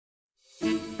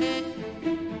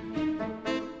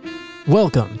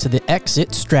Welcome to the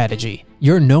Exit Strategy,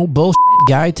 your no bullshit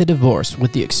guide to divorce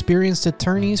with the experienced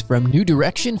attorneys from New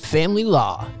Direction Family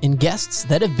Law and guests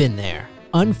that have been there.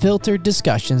 Unfiltered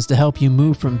discussions to help you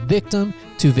move from victim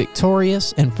to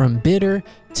victorious and from bitter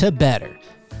to better.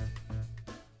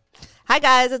 Hi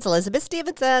guys, it's Elizabeth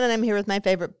Stevenson and I'm here with my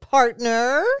favorite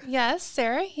partner. Yes,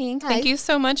 Sarah Hink. Hi. Thank you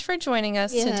so much for joining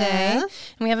us today. And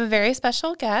we have a very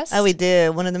special guest. Oh, we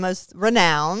do. One of the most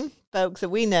renowned folks that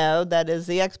we know that is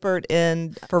the expert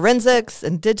in forensics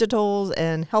and digitals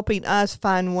and helping us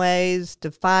find ways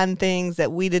to find things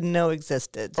that we didn't know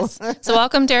existed. So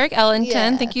welcome, Derek Ellington.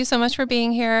 Yeah. Thank you so much for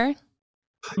being here.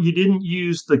 You didn't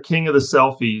use the king of the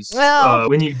selfies Well.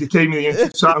 when you gave me the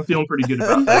answer, so I'm feeling pretty good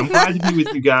about that. I'm glad to be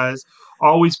with you guys.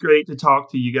 Always great to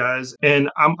talk to you guys. And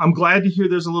I'm glad to hear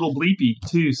there's a little bleepy,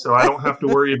 too, so I don't have to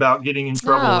worry about getting in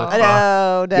trouble if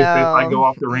I go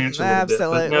off the ranch a little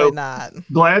Absolutely bit. But not.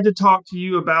 Glad to talk to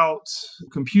you about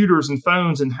computers and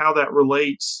phones and how that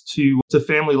relates to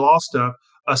family law stuff,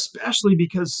 especially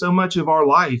because so much of our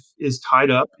life is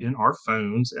tied up in our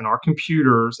phones and our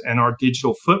computers and our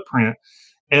digital footprint.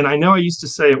 And I know I used to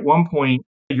say at one point,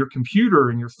 your computer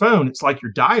and your phone, it's like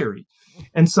your diary.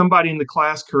 And somebody in the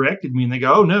class corrected me and they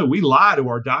go, oh, no, we lie to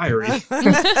our diary.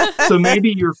 So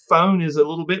maybe your phone is a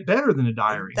little bit better than a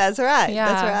diary. That's right. Yeah.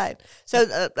 That's right.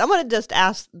 So I want to just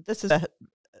ask, this is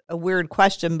a weird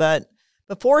question, but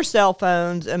before cell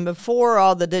phones and before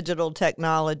all the digital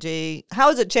technology, how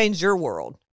has it changed your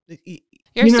world?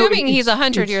 You're assuming he's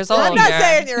 100 years old. I'm not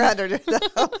saying you're 100 years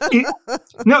old.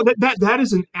 No, that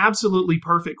is an absolutely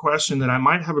perfect question that I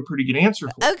might have a pretty good answer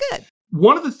for. Oh, good.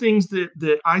 One of the things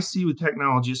that I see with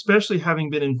technology, especially having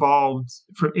been involved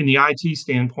in the IT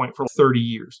standpoint for 30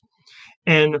 years,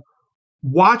 and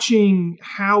watching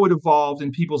how it evolved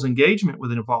and people's engagement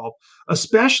with it evolved,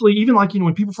 especially even like,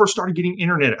 when people first started getting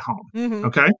internet at home, Mm-hmm.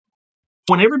 okay?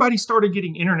 When everybody started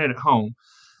getting internet at home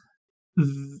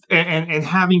and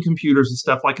having computers and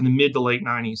stuff like in the mid to late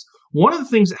 90s, one of the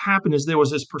things that happened is there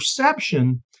was this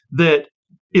perception that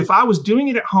if I was doing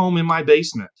it at home in my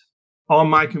basement, on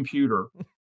my computer,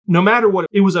 no matter what,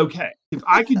 it was okay. If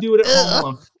I could do it at home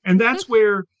alone. And that's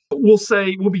where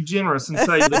we'll be generous and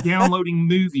say the downloading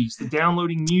movies, the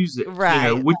downloading music,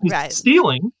 Right, which is right.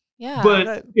 stealing. Yeah.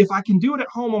 But if I can do it at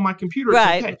home on my computer,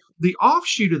 Right. it's okay. The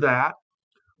offshoot of that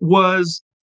was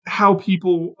how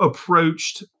people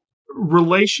approached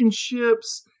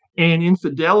relationships and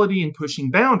infidelity and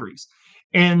pushing boundaries.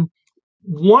 And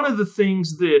one of the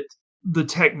things that the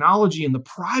technology and the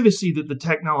privacy that the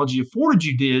technology afforded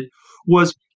you did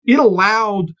was it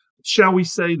allowed, shall we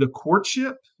say, the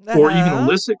courtship or even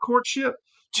illicit courtship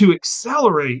to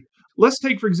accelerate. Let's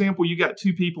take, for example, you got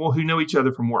two people who know each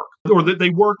other from work or that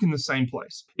they work in the same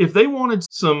place. If they wanted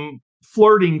some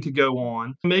flirting to go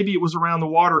on, maybe it was around the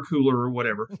water cooler or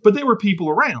whatever, but there were people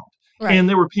around. Right. And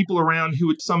there were people around who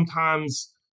would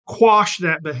sometimes quash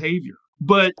that behavior.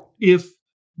 But if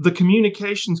the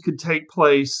communications could take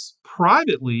place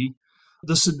privately,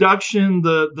 the seduction,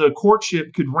 the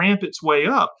courtship could ramp its way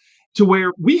up to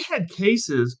where we had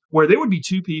cases where there would be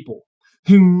two people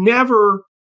who never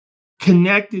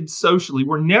connected socially,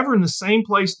 were never in the same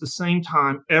place at the same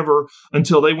time ever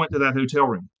until they went to that hotel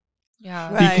room.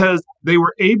 Yeah. Right. Because they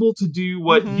were able to do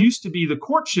what Mhm. used to be the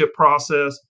courtship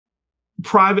process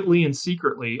privately and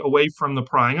secretly away from the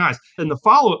prying eyes. And the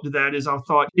follow-up to that is I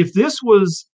thought, if this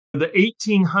was the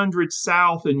 1800s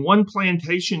South and one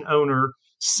plantation owner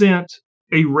sent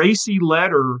a racy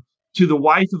letter to the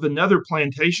wife of another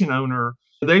plantation owner,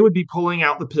 they would be pulling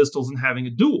out the pistols and having a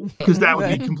duel because that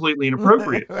would be completely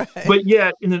inappropriate. Right. But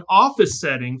yet in an office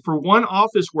setting, for one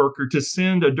office worker to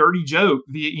send a dirty joke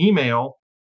via email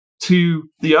to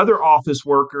the other office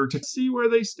worker to see where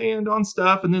they stand on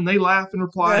stuff, and then they laugh and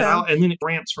reply, and then it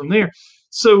ramps from there.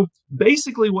 So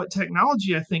basically what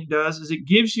technology, I think, does is it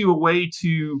gives you a way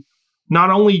to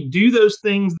not only do those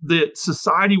things that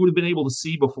society would have been able to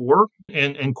see before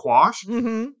and quash,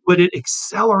 Mm-hmm. but it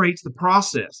accelerates the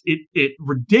process. It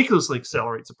ridiculously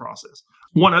accelerates the process.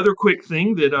 One other quick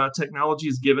thing that technology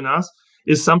has given us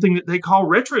is something that they call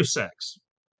retrosex.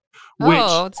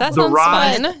 Oh, that sounds fun.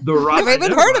 fun. Never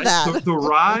even heard of that. The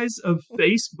rise of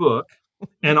Facebook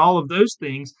and all of those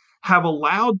things have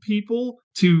allowed people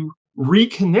to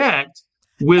reconnect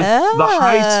with the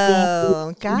high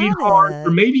school sweetheart, or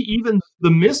maybe even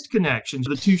the missed connections,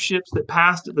 the two ships that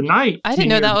passed at the night. I didn't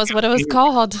know that was what it was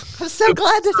called. I'm so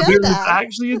glad to know There's that.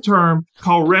 actually a term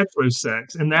called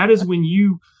retrosex, and that is when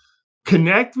you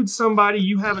connect with somebody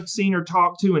you haven't seen or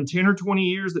talked to in 10 or 20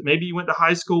 years that maybe you went to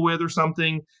high school with or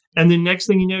something, And then next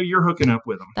thing you know, you're hooking up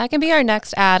with them. That can be our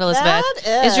next ad, Elizabeth.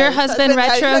 That Is your husband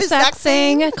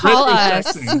retro-sexing? Call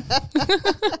us.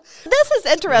 This is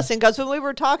interesting because when we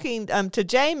were talking to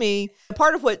Jamie,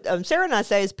 part of what Sarah and I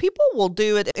say is people will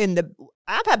do it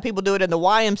I've had people do it in the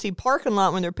YMC parking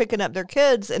lot when they're picking up their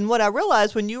kids. And what I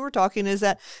realized when you were talking is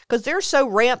that because they're so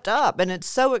ramped up and it's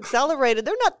so accelerated,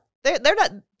 they're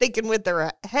not thinking with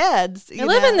their heads. They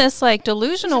live in this like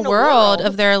delusional world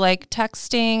of their like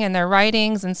texting and their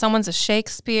writings, and someone's a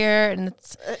Shakespeare, and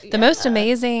it's the most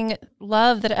amazing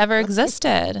love that ever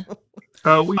existed.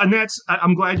 And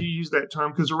I'm glad you used that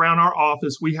term because around our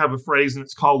office, we have a phrase and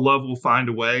it's called love will find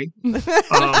a way.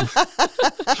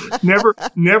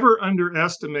 Never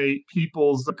underestimate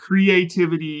people's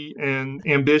creativity and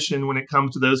ambition when it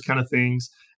comes to those kind of things.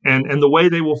 And the way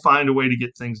they will find a way to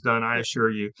get things done, I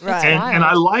assure you. Right. And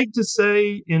I like to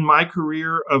say in my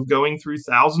career of going through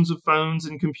thousands of phones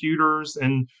and computers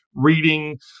and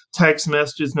reading text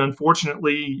messages and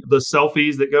unfortunately the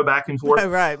selfies that go back and forth.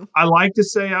 Right. I like to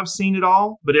say I've seen it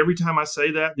all, but every time I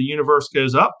say that, the universe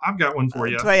goes up. I've got one for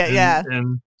you.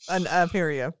 And I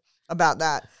hear you about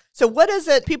that. So what is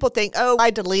it people think, oh, I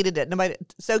deleted it.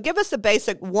 So give us a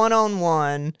basic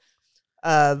one-on-one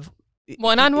of...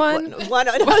 One-on-one?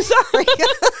 Sorry.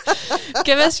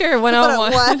 Give us your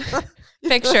one-on-one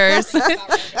pictures.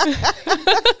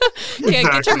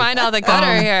 Get your mind out of the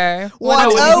gutter here.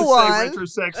 101.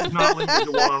 Retrosex is not limited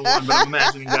to one-on-one, but I'm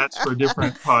imagining that's for a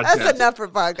different podcast. That's enough for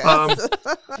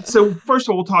podcast. So first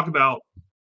of all, we'll talk about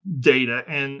data.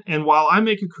 And while I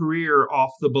make a career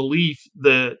off the belief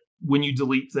that when you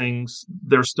delete things,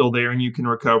 they're still there and you can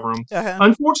recover them.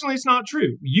 Unfortunately, it's not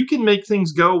true. You can make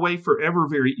things go away forever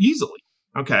very easily.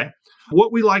 Okay.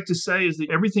 What we like to say is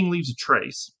that everything leaves a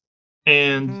trace.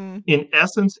 And in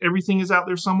essence, everything is out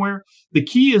there somewhere. The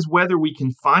key is whether we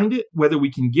can find it, whether we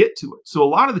can get to it. So a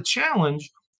lot of the challenge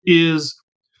is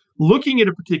looking at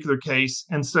a particular case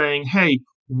and saying, hey,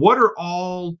 what are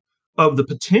all of the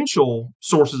potential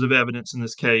sources of evidence in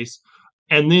this case?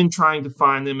 And then trying to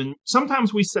find them. And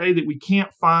sometimes we say that we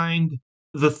can't find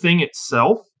the thing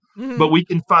itself, but we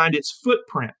can find its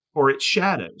footprint or its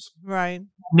shadows. Right.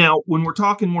 Now, when we're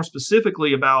talking more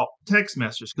specifically about text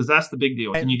messages, because that's the big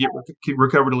deal, can you get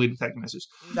recover deleted text messages?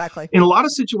 Exactly. In a lot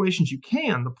of situations, you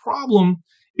can. The problem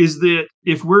is that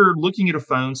if we're looking at a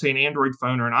phone, say an Android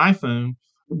phone or an iPhone,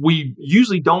 we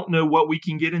usually don't know what we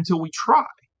can get until we try.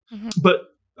 But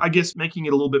I guess making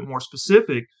it a little bit more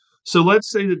specific, so let's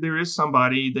say that there is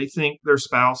somebody, they think their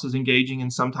spouse is engaging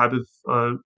in some type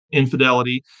of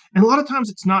infidelity. And a lot of times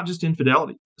it's not just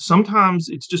infidelity. Sometimes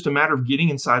it's just a matter of getting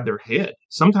inside their head.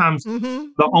 Sometimes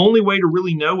the only way to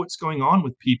really know what's going on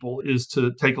with people is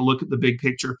to take a look at the big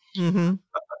picture. And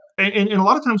a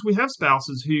lot of times we have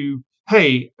spouses who,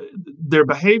 hey, their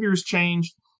behavior has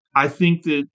changed. I think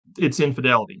that it's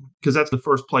infidelity because that's the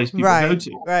first place people go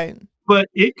to. Right. But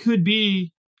it could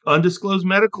be undisclosed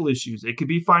medical issues. It could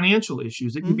be financial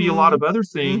issues. It could be a lot of other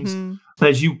things.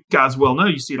 As you guys well know,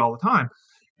 you see it all the time.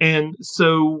 And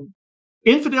so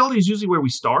infidelity is usually where we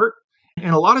start.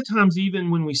 And a lot of times, even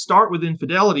when we start with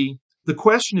infidelity, the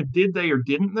question of did they or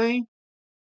didn't they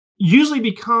usually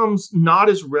becomes not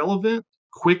as relevant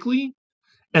quickly.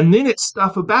 And then it's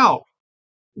stuff about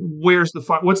what's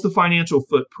the financial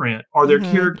footprint? Are there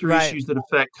character issues that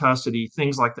affect custody?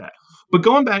 Things like that. But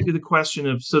going back to the question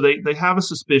of, so they have a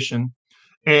suspicion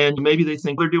and maybe they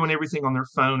think they're doing everything on their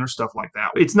phone or stuff like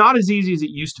that. It's not as easy as it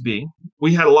used to be.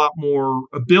 We had a lot more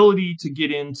ability to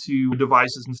get into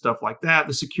devices and stuff like that.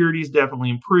 The security has definitely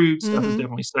improved. Stuff is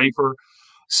definitely safer.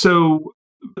 So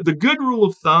the good rule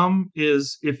of thumb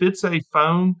is if it's a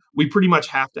phone, we pretty much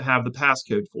have to have the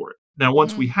passcode for it. Now,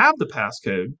 once we have the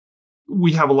passcode,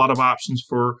 we have a lot of options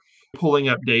for pulling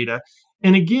up data.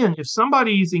 And again, if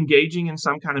somebody's engaging in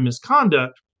some kind of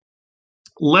misconduct,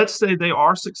 let's say they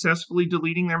are successfully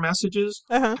deleting their messages.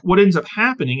 What ends up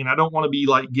happening, and I don't want to be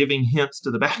like giving hints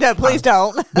to the back. No, please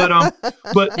don't.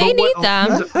 But they need what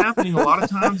them. ends up happening a lot of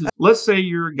times is, let's say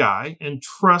you're a guy, and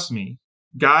trust me,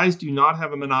 guys do not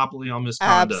have a monopoly on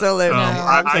misconduct. Absolutely.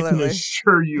 I can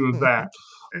assure you of that.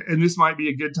 And this might be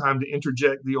a good time to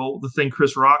interject the thing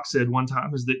Chris Rock said one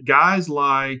time, is that guys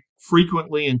lie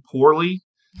frequently and poorly,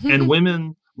 and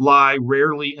women lie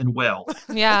rarely and well.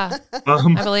 Yeah,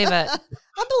 I believe it.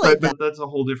 But that's a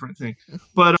whole different thing.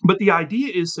 But the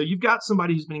idea is, so you've got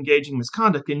somebody who's been engaging in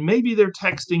misconduct, and maybe they're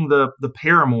texting the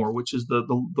paramour, which is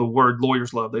the word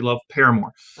lawyers love. They love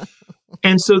paramour.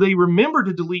 And so they remember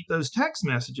to delete those text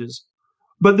messages,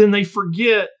 but then they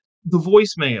forget the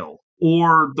voicemail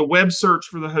or the web search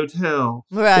for the hotel,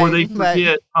 or they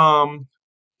forget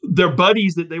their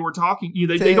buddies that they were talking,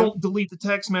 they don't delete the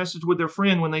text message with their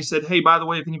friend when they said, hey, by the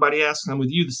way, if anybody asks, I'm with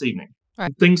you this evening.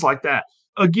 Right. Things like that.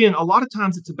 Again, a lot of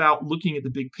times it's about looking at the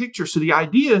big picture. So the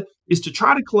idea is to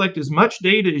try to collect as much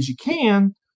data as you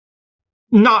can,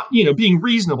 not, being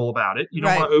reasonable about it. You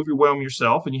don't want to overwhelm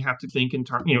yourself, and you have to think in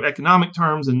economic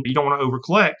terms, and you don't want to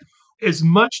overcollect. As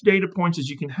much data points as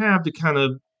you can have to kind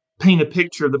of paint a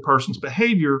picture of the person's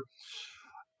behavior.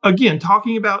 Again,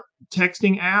 talking about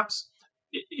texting apps,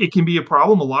 it can be a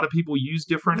problem. A lot of people use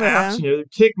different apps,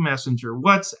 Kick Messenger,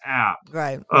 WhatsApp,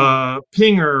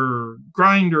 Pinger,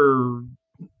 Grindr,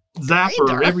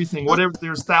 Zapper, everything, whatever.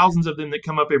 There's thousands of them that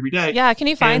come up every day. Yeah, can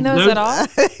you find those at all?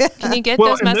 Can you get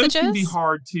those messages? Those can be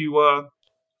hard to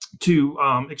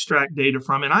extract data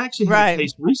from. And I actually had a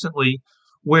case recently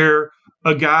where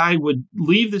a guy would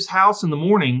leave this house in the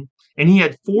morning, and he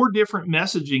had 4 different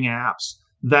messaging apps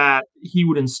that he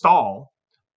would install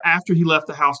after he left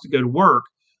the house to go to work.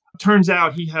 Turns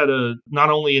out he had not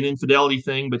only an infidelity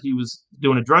thing, but he was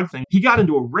doing a drug thing. He got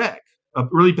into a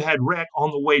really bad wreck on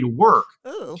the way to work.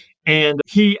 Ooh. And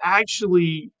he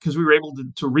actually, because we were able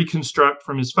to reconstruct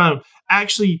from his phone,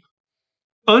 actually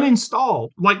uninstalled,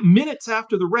 like minutes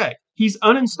after the wreck. He's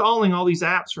uninstalling all these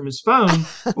apps from his phone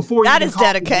before that is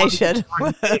dedication.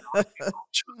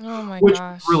 Oh my which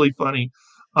gosh. is really funny.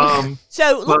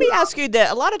 So let me ask you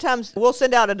that a lot of times we'll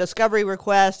send out a discovery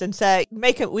request and say,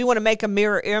 we want to make a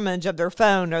mirror image of their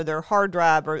phone or their hard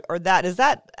drive or that. Is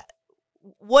that,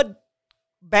 what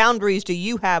boundaries do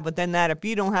you have within that? If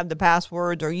you don't have the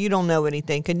passwords or you don't know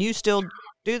anything, can you still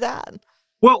do that?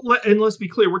 Well, and let's be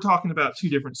clear, we're talking about 2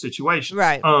 different situations.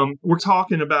 Right. We're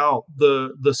talking about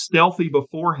the stealthy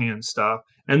beforehand stuff,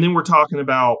 and then we're talking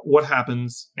about what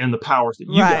happens and the powers that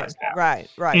you guys have.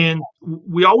 Right. And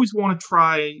we always want to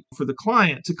try for the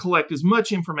client to collect as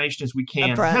much information as we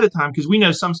can ahead of time, because we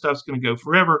know some stuff's going to go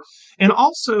forever. And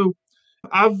also,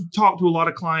 I've talked to a lot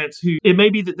of clients who it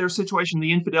may be that their situation,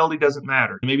 the infidelity doesn't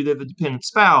matter. Maybe they're the dependent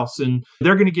spouse and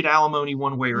they're going to get alimony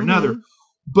one way or another,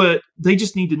 but they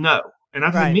just need to know. And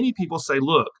I've had many people say,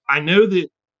 look, I know that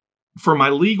for my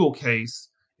legal case,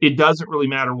 it doesn't really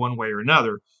matter one way or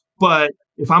another. But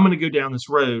if I'm going to go down this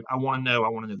road, I want to know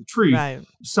the truth. Right.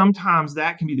 Sometimes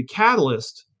that can be the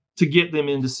catalyst to get them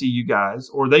in to see you guys,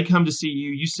 or they come to see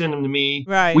you, you send them to me,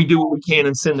 we do what we can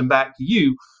and send them back to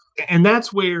you. And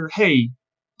that's where, hey,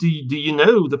 do you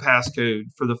know the passcode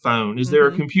for the phone? Is there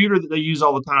a computer that they use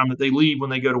all the time that they leave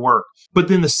when they go to work? But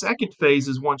then the second phase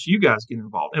is once you guys get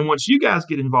involved. And once you guys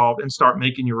get involved and start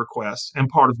making your requests, and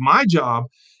part of my job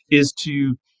is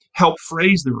to help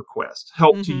phrase the request,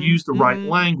 help to use the right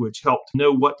language, help to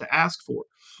know what to ask for.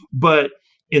 But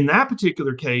in that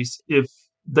particular case, if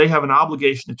they have an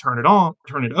obligation to turn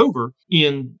it over,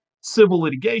 in civil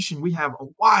litigation, we have a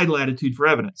wide latitude for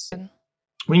evidence.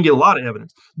 We can get a lot of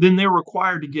evidence. Then they're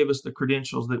required to give us the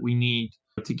credentials that we need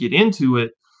to get into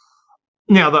it.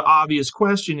 Now, the obvious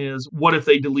question is, what if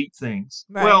they delete things?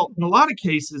 Right. Well, in a lot of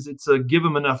cases, it's a give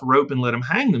them enough rope and let them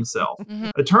hang themselves.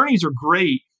 Attorneys are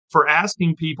great for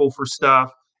asking people for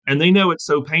stuff, and they know it's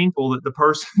so painful that the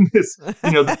person is,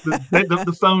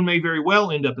 the phone may very well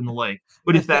end up in the lake.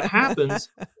 But if that happens,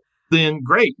 then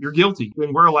great, you're guilty.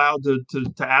 Then we're allowed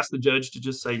to ask the judge to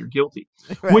just say you're guilty,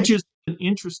 which is an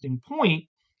interesting point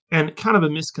and kind of a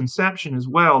misconception as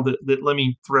well that let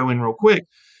me throw in real quick.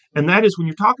 And that is, when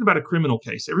you're talking about a criminal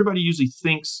case, everybody usually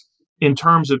thinks in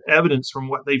terms of evidence from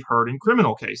what they've heard in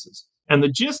criminal cases. And the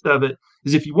gist of it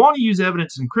is, if you want to use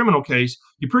evidence in criminal case,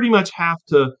 you pretty much have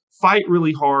to fight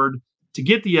really hard to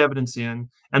get the evidence in.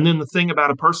 And then the thing about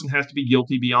a person has to be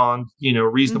guilty beyond,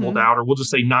 reasonable doubt, or we'll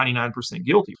just say 99%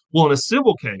 guilty. Well, in a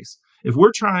civil case, if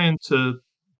we're trying to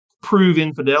prove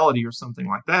infidelity or something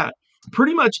like that,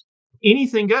 pretty much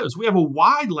anything goes. We have a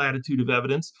wide latitude of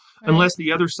evidence unless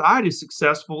the other side is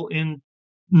successful in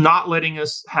not letting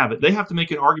us have it. They have to make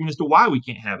an argument as to why we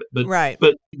can't have it.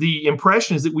 But the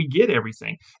impression is that we get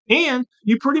everything. And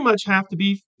you pretty much have to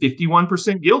be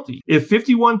 51% guilty. If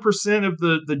 51% of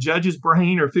the judge's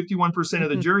brain or 51% of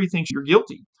the jury thinks you're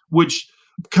guilty, which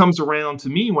comes around to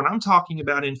me when I'm talking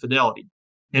about infidelity.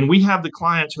 And we have the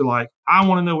clients who are like, I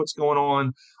want to know what's going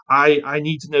on. I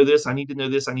need to know this. I need to know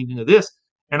this. I need to know this.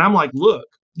 And I'm like, look,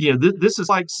 this is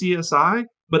like CSI,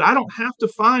 but I don't have to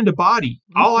find a body.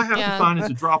 All I have to find is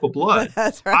a drop of blood.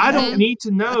 That's right. I don't need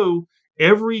to know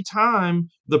every time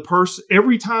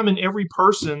and every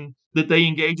person that they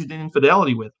engage in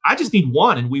infidelity with. I just need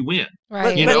one and we win.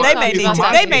 Right.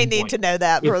 But they may need to know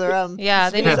that for their own. Yeah,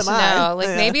 they need to know.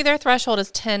 Like maybe their threshold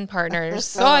is 10 partners.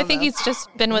 So I think he's just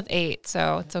been with 8,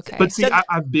 so it's okay. But see,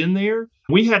 I've been there.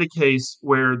 We had a case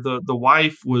where the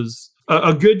wife was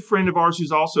a good friend of ours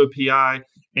who's also a PI,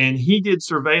 And he did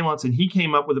surveillance and he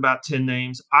came up with about 10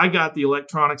 names. I got the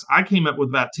electronics. I came up with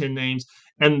about 10 names.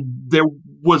 And there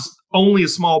was only a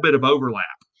small bit of overlap.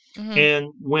 Mm-hmm.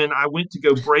 And when I went to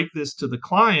go break this to the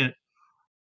client,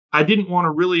 I didn't want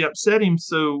to really upset him.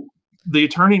 So the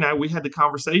attorney and I, we had the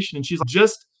conversation, and she's like,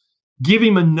 just give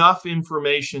him enough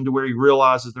information to where he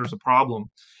realizes there's a problem.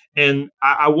 And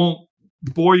I won't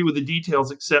bore you with the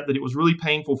details, except that it was really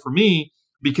painful for me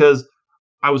because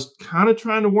I was kind of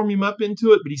trying to warm him up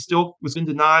into it, but he still was in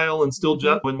denial and still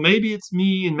just, and maybe it's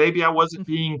me and maybe I wasn't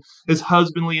being as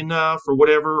husbandly enough or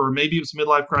whatever, or maybe it was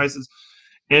midlife crisis.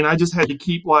 And I just had to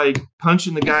keep like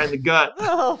punching the guy in the gut.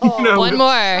 One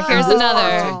more. Here's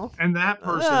another. And that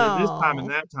person at this time and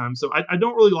that time. So I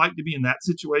don't really like to be in that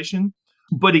situation.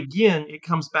 But again, it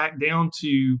comes back down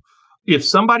to if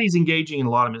somebody's engaging in a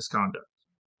lot of misconduct,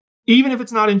 even if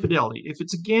it's not infidelity, if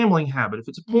it's a gambling habit, if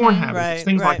it's a porn habit, if it's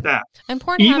things like that. And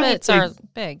porn habits are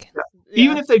big.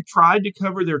 Even if they've tried to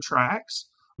cover their tracks,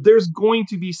 there's going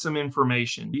to be some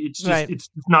information. It's just it's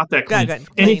not that clean.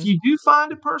 And if you do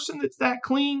find a person that's that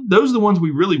clean, those are the ones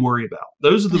we really worry about.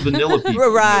 Those are the vanilla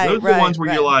people. Those are the ones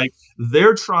where you're like,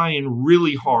 they're trying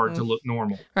really hard to look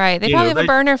normal. Right. They probably have a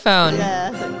burner phone.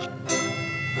 Yeah.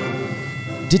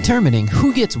 Determining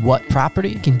who gets what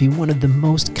property can be one of the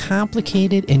most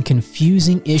complicated and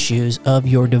confusing issues of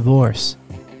your divorce.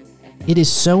 It is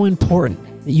so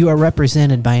important that you are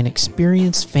represented by an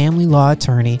experienced family law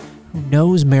attorney who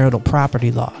knows marital property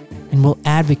law and will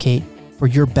advocate for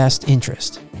your best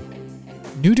interest.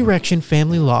 New Direction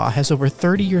Family Law has over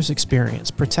 30 years'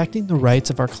 experience protecting the rights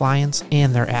of our clients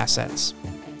and their assets.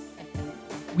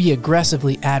 We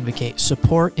aggressively advocate,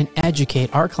 support, and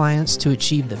educate our clients to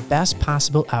achieve the best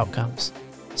possible outcomes.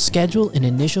 Schedule an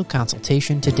initial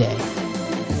consultation today.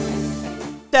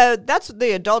 So that's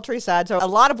the adultery side. So a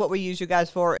lot of what we use you guys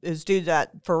for is do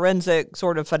that forensic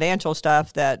sort of financial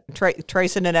stuff, that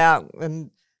tracing it out and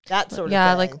that sort of thing.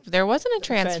 Yeah, like there wasn't a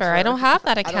transfer. I don't have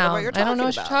that account. I don't know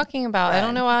what you're talking about. Right. I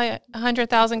don't know why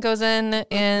 100,000 goes in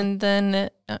and then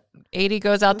 80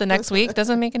 goes out the next week.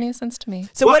 Doesn't make any sense to me.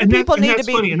 So what do people need to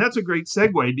be? Funny, and that's a great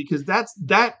segue because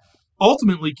that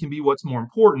ultimately can be what's more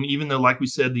important, even though, like we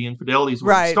said, the infidelity is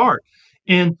where we start.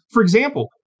 And for example,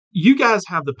 you guys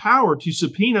have the power to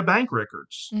subpoena bank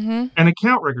records and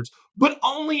account records, but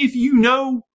only if you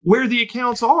know where the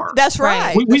accounts are. That's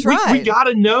right. We got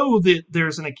to know that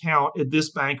there's an account at this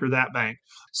bank or that bank.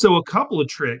 So a couple of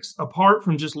tricks, apart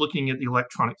from just looking at the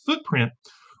electronic footprint,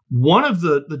 one of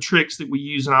the tricks that we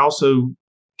use, and I also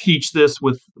teach this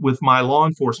with my law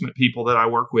enforcement people that I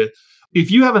work with, if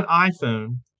you have an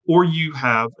iPhone or you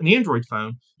have an Android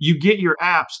phone, you get your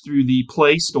apps through the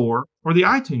Play Store or the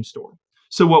iTunes Store.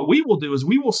 So what we will do is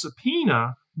we will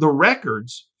subpoena the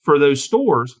records for those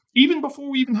stores, even before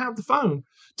we even have the phone,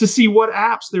 to see what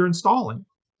apps they're installing.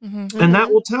 And that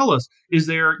will tell us, is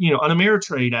there, an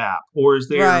Ameritrade app, or is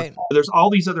there, there's all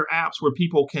these other apps where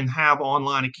people can have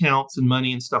online accounts and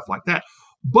money and stuff like that.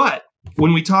 But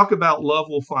when we talk about love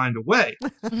will find a way,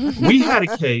 we had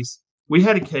a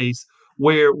case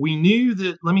where we knew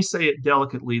that, let me say it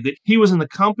delicately, that he was in the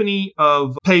company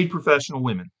of paid professional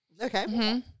women.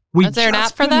 Okay. We Is there an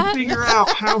app for couldn't that? figure out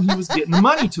how he was getting the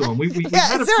money to him. We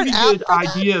had a pretty good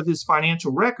idea of his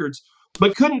financial records,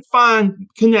 but couldn't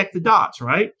connect the dots,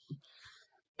 right?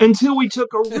 Until we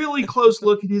took a really close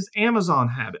look at his Amazon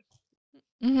habit.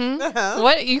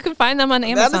 What? You can find them on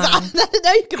Amazon.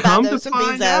 No, you can find those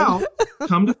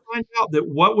Come to find out that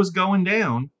what was going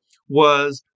down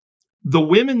was the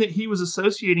women that he was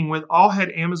associating with all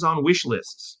had Amazon wish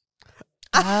lists.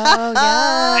 Oh,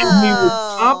 yeah. And he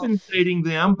was compensating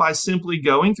them by simply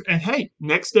going through, and hey,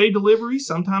 next day delivery,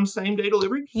 sometimes same day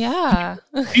delivery. Yeah.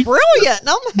 Brilliant.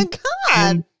 Oh my God.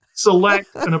 And select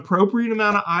an appropriate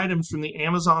amount of items from the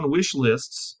Amazon wish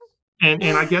lists. And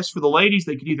I guess for the ladies,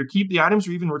 they could either keep the items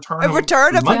or even return them.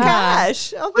 Return them for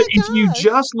cash. Oh my God. If you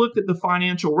just looked at the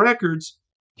financial records,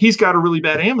 he's got a really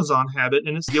bad Amazon habit,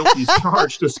 and it's guilty as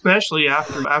charged, especially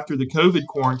after the COVID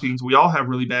quarantines. We all have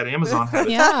really bad Amazon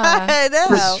habits. Yeah, I know.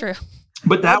 That's true.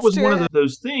 But that was one of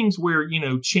those things where,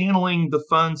 channeling the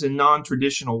funds in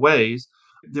non-traditional ways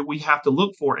that we have to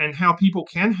look for, and how people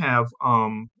can have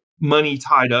money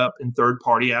tied up in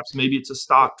third-party apps. Maybe it's a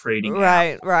stock trading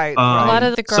app. Right. A lot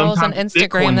of the girls on Instagram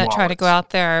Bitcoin that try to wallets. go out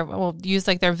there will use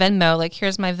like their Venmo. Like,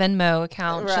 here's my Venmo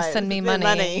account. Just send me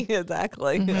money.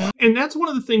 Exactly. And that's one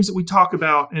of the things that we talk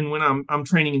about. And when I'm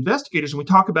training investigators, and we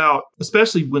talk about,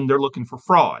 especially when they're looking for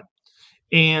fraud.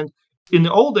 And in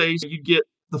the old days, you get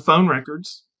the phone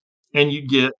records and you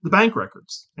get the bank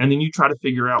records. And then you try to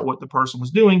figure out what the person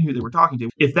was doing, who they were talking to.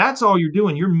 If that's all you're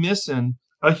doing, you're missing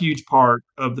a huge part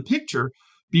of the picture,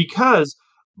 because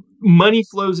money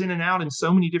flows in and out in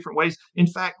so many different ways. In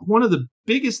fact, one of the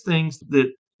biggest things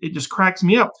that it just cracks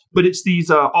me up, but it's these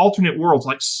alternate worlds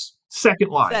like Second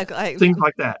Life, things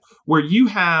like that, where you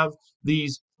have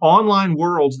these online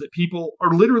worlds that people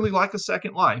are literally like a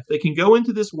second life. They can go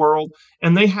into this world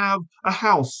and they have a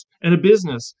house and a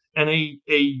business and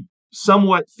a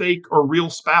somewhat fake or real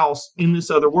spouse in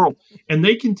this other world. And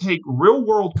they can take real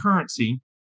world currency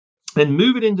and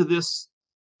move it into this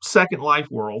Second Life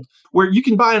world where you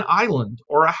can buy an island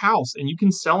or a house and you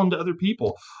can sell them to other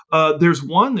people. There's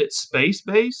one that's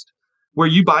space-based where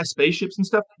you buy spaceships and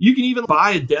stuff. You can even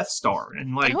buy a Death Star.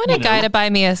 And like, I want a guy to buy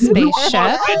me a spaceship.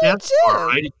 A Death Star,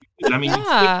 right? I mean, you clicked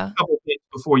a couple things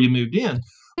before you moved in.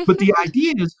 But the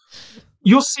idea is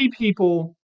you'll see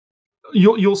people,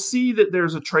 you'll see that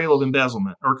there's a trail of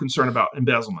embezzlement or concern about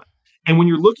embezzlement. And when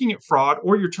you're looking at fraud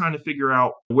or you're trying to figure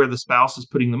out where the spouse is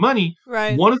putting the money,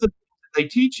 one of the things that they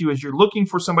teach you is you're looking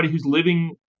for somebody who's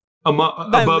living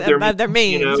above their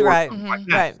means, right? Like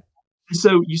that. And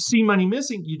so you see money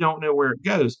missing, you don't know where it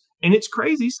goes. And it's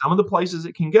crazy, some of the places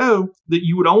it can go that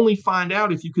you would only find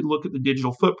out if you could look at the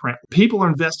digital footprint. People are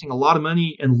investing a lot of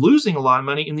money and losing a lot of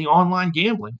money in the online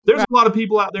gambling. There's a lot of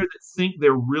people out there that think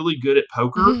they're really good at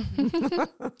poker.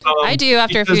 I do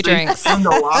after a few drinks. They spend a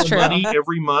lot of money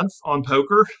every month on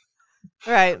poker.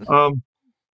 Right.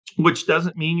 Which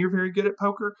doesn't mean you're very good at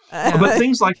poker. But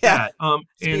things like that.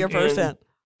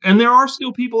 And there are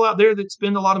still people out there that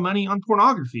spend a lot of money on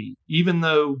pornography, even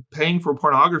though paying for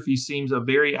pornography seems a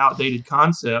very outdated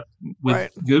concept with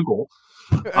Google.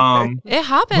 It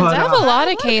happens. I have a lot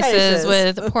of cases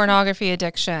with pornography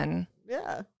addiction.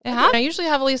 Yeah. It happens. I usually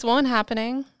have at least one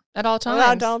happening at all times.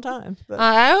 At all times.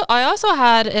 I also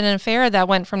had an affair that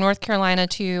went from North Carolina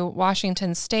to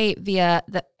Washington State via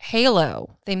the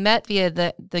Halo. They met via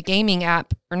the gaming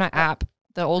app, or not app,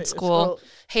 the old school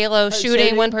Halo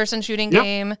shooting, one-person shooting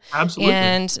game. Absolutely.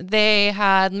 And they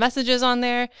had messages on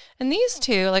there. And these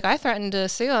two, like, I threatened to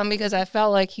sue him because I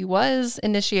felt like he was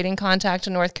initiating contact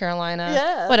in North Carolina.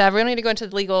 Yeah. Whatever. We don't need to go into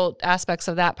the legal aspects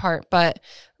of that part. But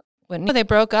when they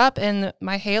broke up, and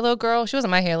my Halo girl, she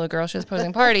wasn't my Halo girl, she was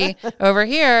opposing party, over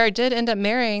here did end up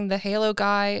marrying the Halo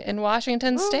guy in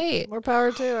Washington State. More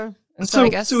power to her. And so I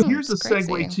guess so here's a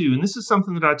segue too, and this is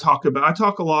something that I talk about. I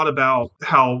talk a lot about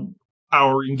how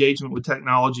our engagement with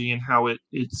technology and how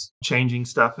it's changing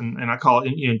stuff, and I call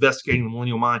it investigating the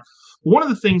millennial mind. One of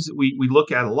the things that we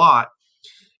look at a lot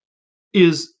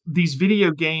is these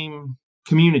video game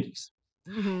communities.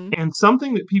 Mm-hmm. And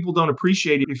something that people don't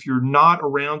appreciate if you're not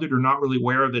around it or not really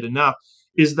aware of it enough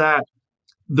is that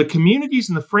the communities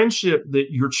and the friendship that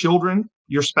your children,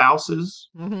 your spouses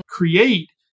create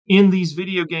in these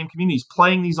video game communities,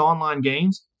 playing these online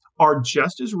games, are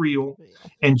just as real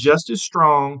and just as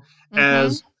strong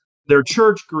as their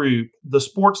church group, the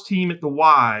sports team at the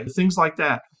Y, things like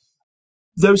that.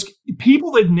 Those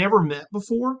people they've never met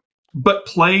before, but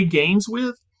play games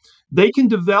with, they can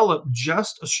develop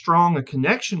just as strong a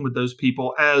connection with those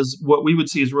people as what we would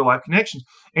see as real life connections.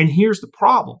 And here's the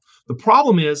problem. The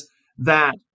problem is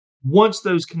that once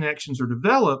those connections are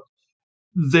developed,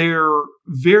 they're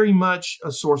very much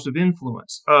a source of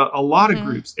influence. A lot of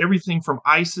groups, everything from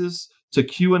ISIS to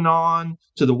QAnon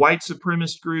to the white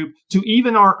supremacist group to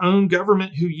even our own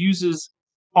government who uses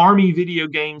army video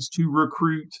games to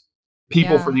recruit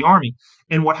people for the army.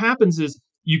 And what happens is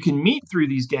you can meet through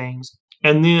these games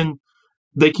and then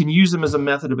they can use them as a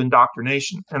method of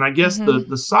indoctrination. And I guess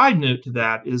the side note to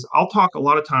that is I'll talk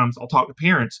to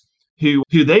parents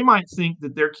who they might think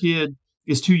that their kid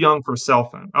is too young for a cell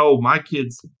phone. Oh, my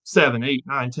kid's 7, 8,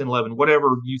 9, 10, 11,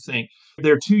 whatever you think.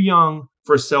 They're too young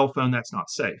for a cell phone. That's not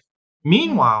safe.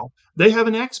 Meanwhile, they have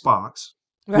an Xbox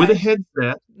with a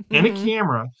headset and a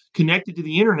camera connected to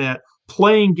the internet,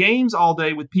 playing games all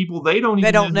day with people they don't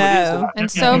even know. And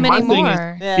so many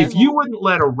more. If you wouldn't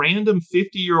let a random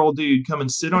 50-year-old dude come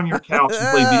and sit on your couch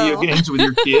and play video games with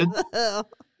your kid,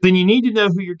 then you need to know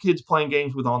who your kid's playing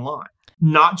games with online.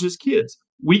 Not just kids.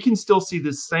 We can still see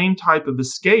the same type of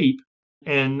escape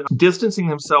and distancing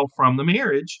themselves from the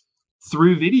marriage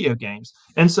through video games.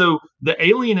 And so the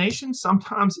alienation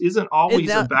sometimes isn't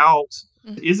always about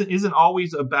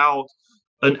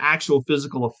an actual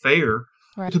physical affair.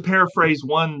 Right. To paraphrase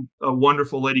a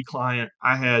wonderful lady client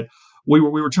I had, we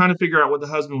were trying to figure out what the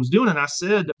husband was doing. And I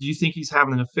said, do you think he's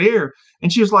having an affair?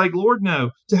 And she was like, Lord, no.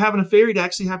 To have an affair, he'd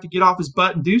actually have to get off his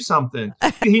butt and do something.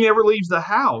 He never leaves the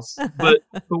house. But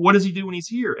what does he do when he's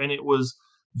here? And it was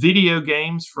video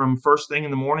games from first thing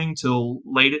in the morning till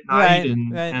late at night,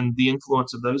 and the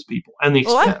influence of those people and the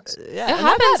expense. It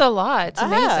happens a lot. It's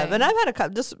amazing. And I've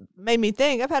had this made me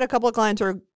think. I've had a couple of clients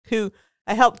who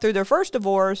I helped through their first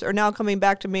divorce are now coming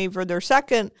back to me for their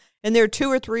second and their 2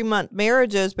 or 3 month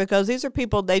marriages, because these are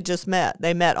people they just met.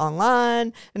 They met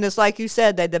online, and it's like you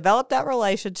said, they developed that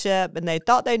relationship and they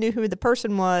thought they knew who the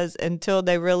person was until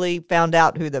they really found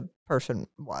out who the person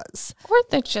was. Or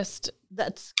they just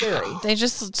That's scary. They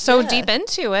just so Yeah. deep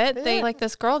into it. Yeah. They like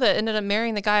this girl that ended up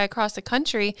marrying the guy across the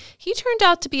country. He turned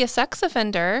out to be a sex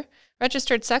offender,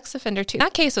 registered sex offender too.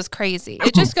 That case was crazy.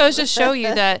 It just goes to show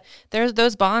you that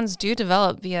those bonds do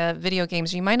develop via video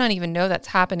games. You might not even know that's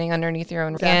happening underneath your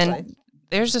own. Exactly. And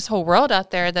there's this whole world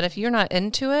out there that if you're not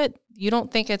into it, you don't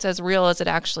think it's as real as it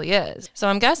actually is. So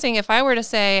I'm guessing if I were to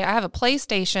say I have a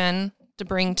PlayStation to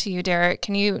bring to you, Derek,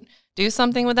 can you do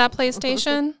something with that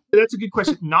PlayStation? That's a good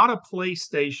question. Not a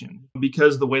PlayStation,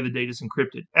 because the way the data is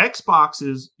encrypted.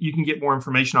 Xboxes, you can get more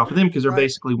information off of them because they're Right.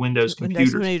 basically Windows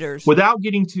computers. computers. Without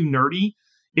getting too nerdy,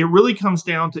 it really comes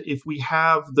down to if we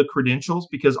have the credentials,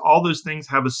 because all those things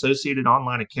have associated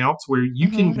online accounts where you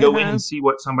can go in and see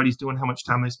what somebody's doing, how much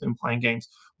time they spend playing games.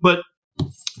 But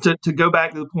to go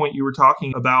back to the point you were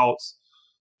talking about,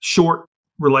 short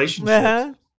relationships.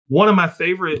 Uh-huh. One of my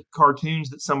favorite cartoons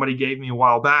that somebody gave me a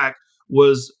while back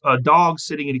was a dog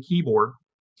sitting at a keyboard,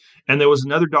 and there was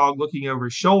another dog looking over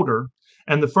his shoulder.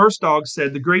 And the first dog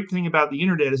said, "The great thing about the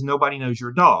internet is nobody knows you're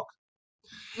a dog."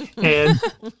 And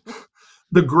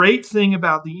the great thing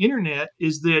about the internet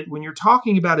is that when you're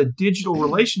talking about a digital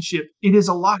relationship, it is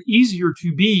a lot easier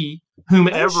to be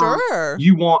whomever sure.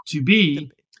 you want to be,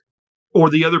 or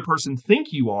the other person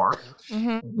think you are.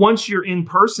 Mm-hmm. Once you're in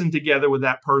person together with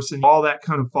that person, all that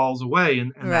kind of falls away,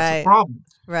 and that's Right. a problem.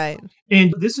 Right.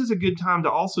 And this is a good time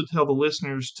to also tell the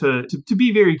listeners to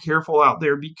be very careful out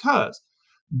there, because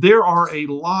there are a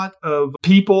lot of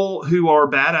people who are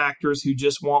bad actors who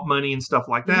just want money and stuff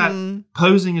like that, Mhm.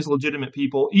 posing as legitimate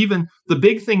people. Even the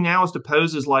big thing now is to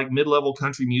pose as like mid-level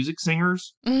country music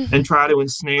singers and try to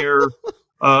ensnare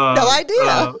No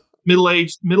idea.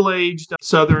 middle-aged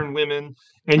Southern women.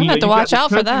 And I'm you gonna have to you've got watch the out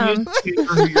for country them. music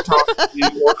singer who you're talking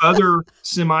to, or other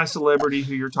semi-celebrity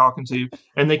who you're talking to,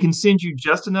 and they can send you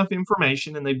just enough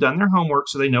information, and they've done their homework,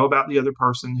 so they know about the other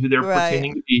person who they're Right.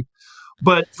 pretending to be.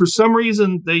 But for some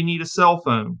reason, they need a cell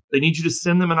phone. They need you to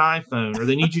send them an iPhone, or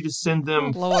they need you to send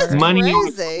them Lord. money on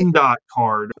a Crazy. Green Dot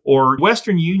card. Or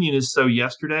Western Union is so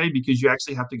yesterday, because you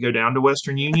actually have to go down to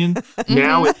Western Union.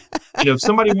 Now, if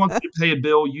somebody wants you to pay a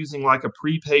bill using like a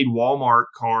prepaid Walmart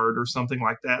card or something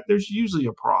like that, there's usually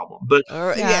a problem. But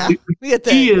Yeah. the The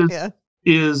key thing. is- Yeah.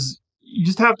 is you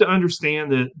just have to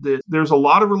understand that there's a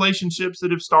lot of relationships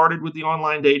that have started with the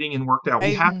online dating and worked out.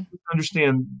 We have to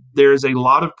understand there's a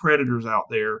lot of predators out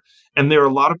there, and there are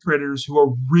a lot of predators who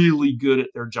are really good at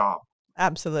their job.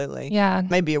 Absolutely. Yeah.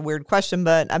 Maybe a weird question,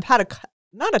 but I've had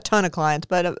not a ton of clients,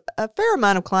 but a fair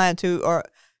amount of clients who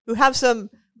have some,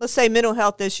 let's say, mental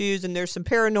health issues, and there's some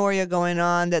paranoia going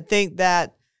on, that think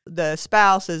that the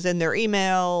spouse is in their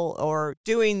email or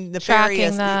doing Tracking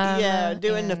nefarious, them,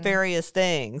 doing and- nefarious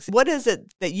things. What is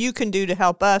it that you can do to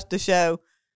help us to show,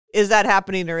 is that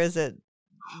happening or is it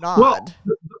not? Well,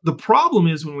 the problem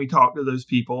is when we talk to those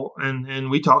people,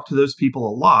 and we talk to those people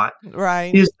a lot,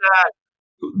 Right. is that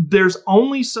there's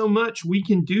only so much we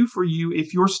can do for you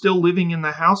if you're still living in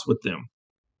the house with them.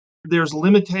 There's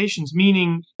limitations,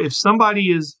 meaning if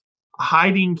somebody is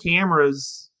hiding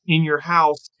cameras in your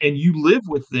house and you live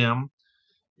with them,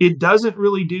 it doesn't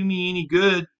really do me any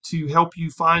good to help you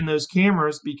find those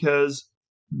cameras, because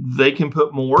they can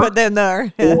put more, Put them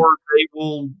there. or they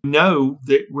will know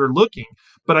that we're looking.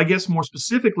 But I guess more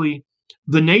specifically,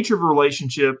 the nature of a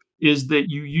relationship is that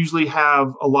you usually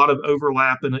have a lot of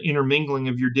overlap and an intermingling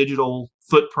of your digital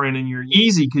footprint, and you're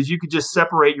easy because you could just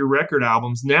separate your record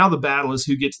albums. Now the battle is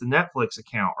who gets the Netflix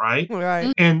account, right?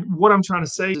 Right. And what I'm trying to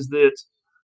say is that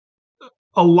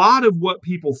a lot of what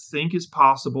people think is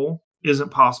possible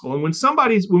isn't possible. And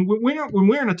when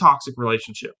we're in a toxic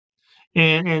relationship,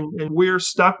 and we're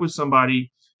stuck with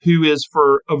somebody who is,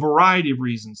 for a variety of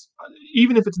reasons,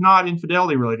 even if it's not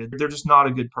infidelity related, they're just not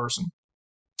a good person.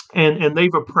 And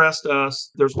they've oppressed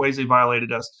us. There's ways they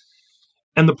violated us.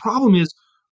 And the problem is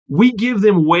we give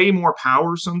them way more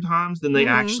power sometimes than they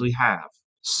actually have.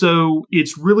 So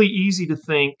it's really easy to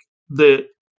think that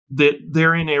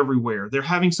they're in everywhere. They're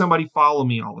having somebody follow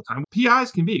me all the time.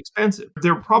 PIs can be expensive.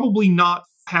 They're probably not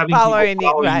having Following people you,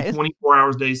 follow right. you 24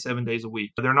 hours a day, 7 days a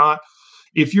week. They're not.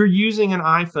 If you're using an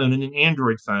iPhone and an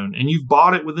Android phone, and you've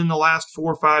bought it within the last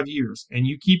 4 or 5 years, and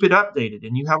you keep it updated,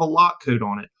 and you have a lock code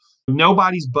on it,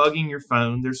 nobody's bugging your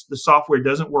phone. The software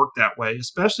doesn't work that way,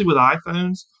 especially with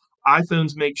iPhones.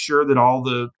 iPhones make sure that all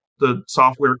the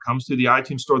software comes through the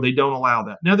iTunes store. They don't allow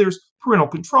that. Now, there's parental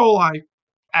control.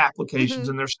 applications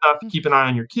and there's stuff, keep an eye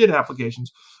on your kid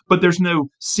applications, but there's no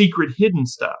secret hidden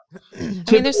stuff. I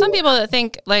mean, there's some people that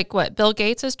think like what Bill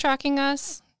Gates is tracking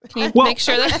us. Can you make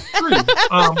sure that that's true?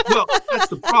 Well, that's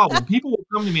the problem. People will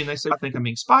come to me and they say, I think I'm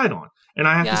being spied on. And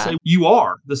I have to say, you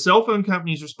are. The cell phone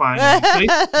companies are spying on you.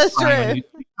 Facebook is spying on you.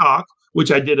 TikTok,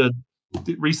 which I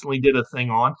recently did a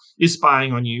thing on, is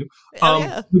spying on you.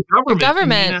 The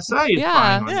government, the NSA is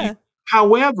spying on you.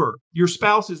 However, your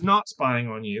spouse is not spying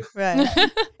on you. Right.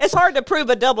 It's hard to prove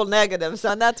a double negative,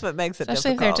 so that's what makes it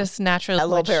especially difficult. If they're just naturally a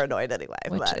little paranoid anyway.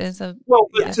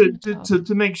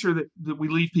 To make sure that we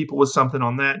leave people with something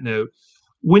on that note,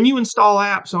 when you install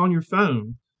apps on your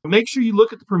phone, make sure you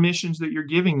look at the permissions that you're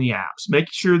giving the apps. Make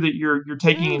sure that you're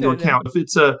taking into account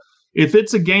if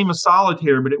it's a game of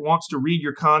solitaire, but it wants to read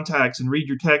your contacts and read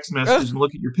your text messages and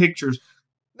look at your pictures,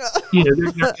 there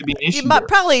could be an issue. You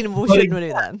probably shouldn't do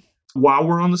that. While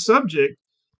we're on the subject,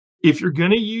 if you're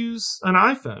going to use an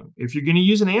iPhone, if you're going to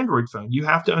use an Android phone, you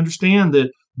have to understand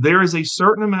that there is a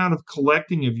certain amount of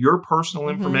collecting of your personal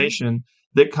information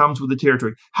that comes with the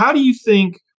territory. How do you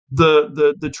think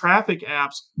the traffic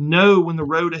apps know when the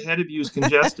road ahead of you is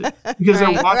congested? Because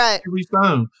they're watching every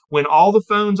phone. When all the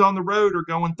phones on the road are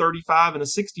going 35 and a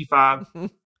 65,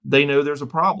 they know there's a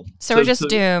problem. So we're just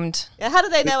doomed. Yeah, how do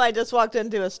they know I just walked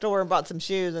into a store and bought some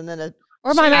shoes and then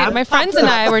or my friends and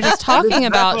I were just talking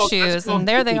about shoes, and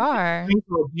there they are.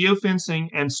 Geofencing,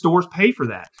 and stores pay for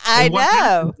that. I and what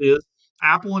know. Is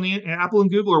Apple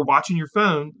and Google are watching your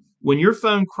phone. When your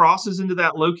phone crosses into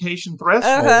that location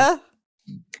threshold,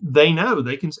 they know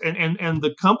they can, and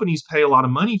the companies pay a lot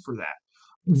of money for that.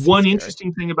 One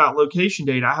interesting thing about location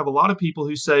data, I have a lot of people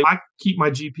who say, I keep my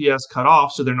GPS cut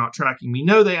off so they're not tracking me.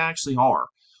 No, they actually are.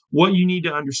 What you need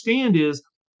to understand is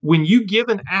when you give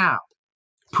an app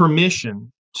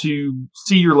permission to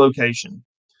see your location,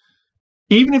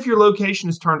 even if your location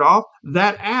is turned off,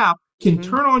 that app can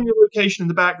turn on your location in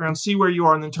the background, see where you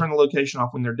are, and then turn the location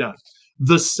off when they're done.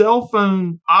 The cell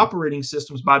phone operating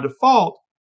systems, by default,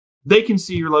 they can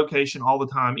see your location all the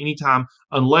time, anytime,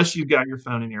 unless you've got your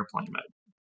phone in airplane mode.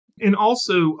 And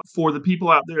also for the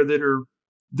people out there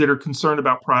that are concerned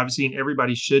about privacy, and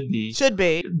everybody should be.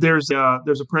 There's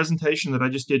a presentation that I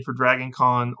just did for Dragon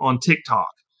Con on TikTok.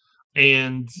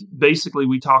 And basically,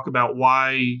 we talk about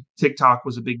why TikTok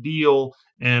was a big deal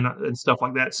and stuff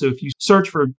like that. So if you search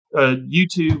for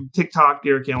YouTube, TikTok,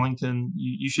 Derek Ellington,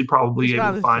 you should probably be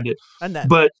able to find it.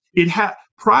 But it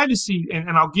privacy,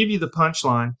 and I'll give you the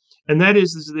punchline, and that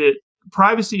is that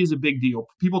privacy is a big deal.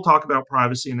 People talk about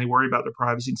privacy and they worry about their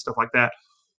privacy and stuff like that.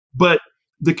 But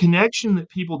the connection that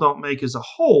people don't make as a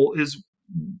whole is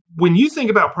when you think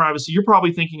about privacy, you're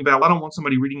probably thinking about, I don't want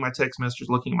somebody reading my text messages,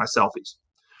 looking at my selfies.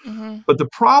 But the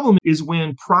problem is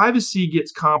when privacy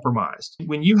gets compromised,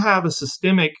 when you have a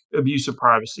systemic abuse of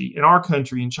privacy in our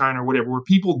country, in China, or whatever, where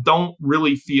people don't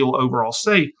really feel overall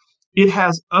safe, it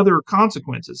has other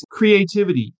consequences.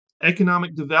 Creativity,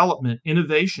 economic development,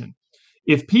 innovation.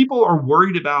 If people are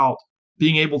worried about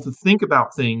being able to think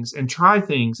about things and try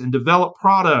things and develop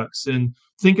products and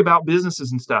think about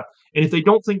businesses and stuff, and if they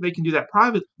don't think they can do that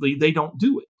privately, they don't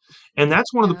do it. And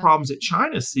that's one of the problems that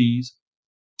China sees,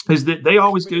 is that they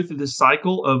always go through this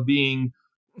cycle of being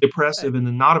oppressive and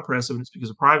then not oppressive, and it's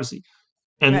because of privacy.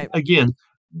 And again,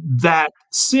 that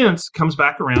sense comes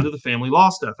back around to the family law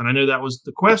stuff. And I know that was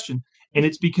the question. And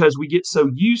it's because we get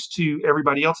so used to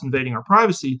everybody else invading our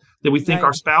privacy that we think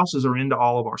our spouses are into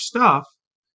all of our stuff.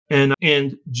 And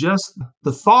just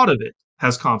the thought of it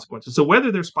has consequences. So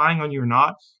whether they're spying on you or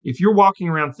not, if you're walking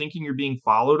around thinking you're being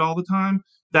followed all the time,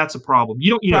 that's a problem.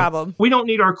 We don't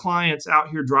need our clients out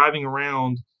here driving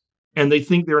around and they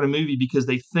think they're in a movie because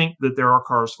they think that there are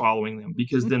cars following them,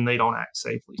 because then they don't act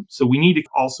safely. So we need to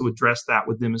also address that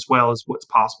with them as well, as what's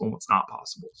possible and what's not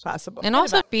possible. And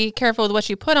also be careful with what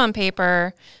you put on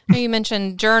paper. You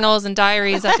mentioned journals and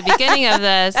diaries at the beginning of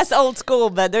this. That's old school,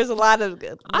 but there's a lot of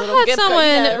I had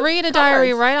someone read a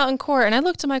diary right out in court, and I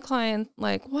looked at my client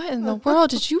like, what in the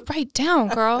world did you write down,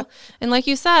 girl? And like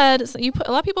you said,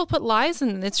 a lot of people put lies,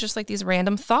 and it's just like these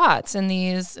random thoughts and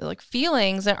these like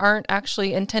feelings that aren't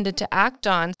actually intended to act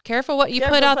on. Careful what you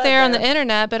put out there on the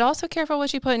internet, but also careful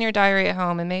what you put in your diary at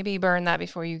home, and maybe burn that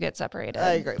before you get separated.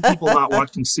 I agree. People not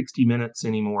watching 60 Minutes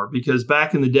anymore, because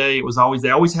back in the day, they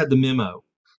always had the memo.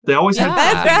 They always had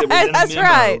something that was in the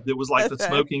memo that was like the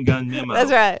smoking gun memo.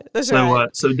 That's right.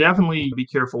 So definitely be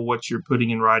careful what you're putting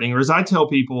in writing. Or as I tell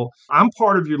people, I'm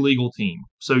part of your legal team,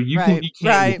 so you can be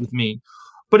candid with me.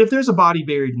 But if there's a body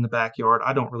buried in the backyard,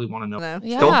 I don't really want to know. No.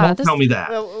 Yeah, don't tell me that.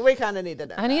 Well, we kind of need to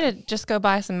know. I need to just go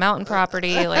buy some mountain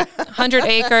property, like 100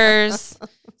 acres,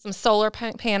 some solar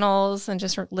panels and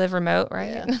just live remote,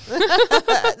 right?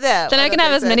 Yeah. Then I can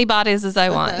have as many bodies as I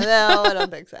want. No, I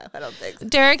don't think so.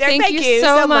 Derek, thank you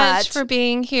so much for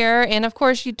being here. And of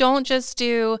course, you don't just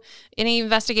do any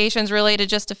investigations related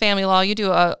just to family law. You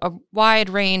do a wide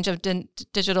range of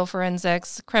digital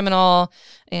forensics, criminal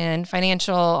and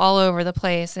financial, all over the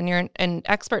place. And you're an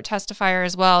expert testifier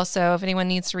as well. So if anyone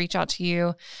needs to reach out to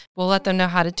you, we'll let them know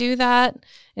how to do that.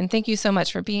 And thank you so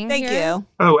much for being here. Thank you.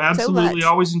 Oh, absolutely. I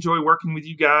always enjoy working with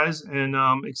you guys, and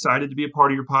excited to be a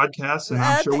part of your podcast. And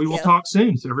I'm sure we will talk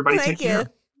soon. So everybody take care.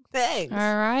 Thanks. All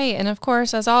right. And of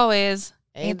course, as always,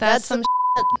 ain't that some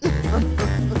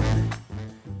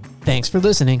Thanks for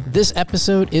listening. This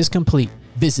episode is complete.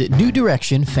 Visit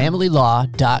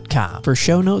newdirectionfamilylaw.com for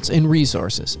show notes and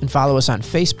resources, and follow us on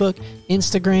Facebook,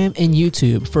 Instagram, and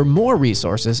YouTube for more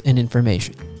resources and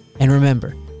information. And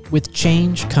remember, with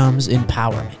change comes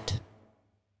empowerment.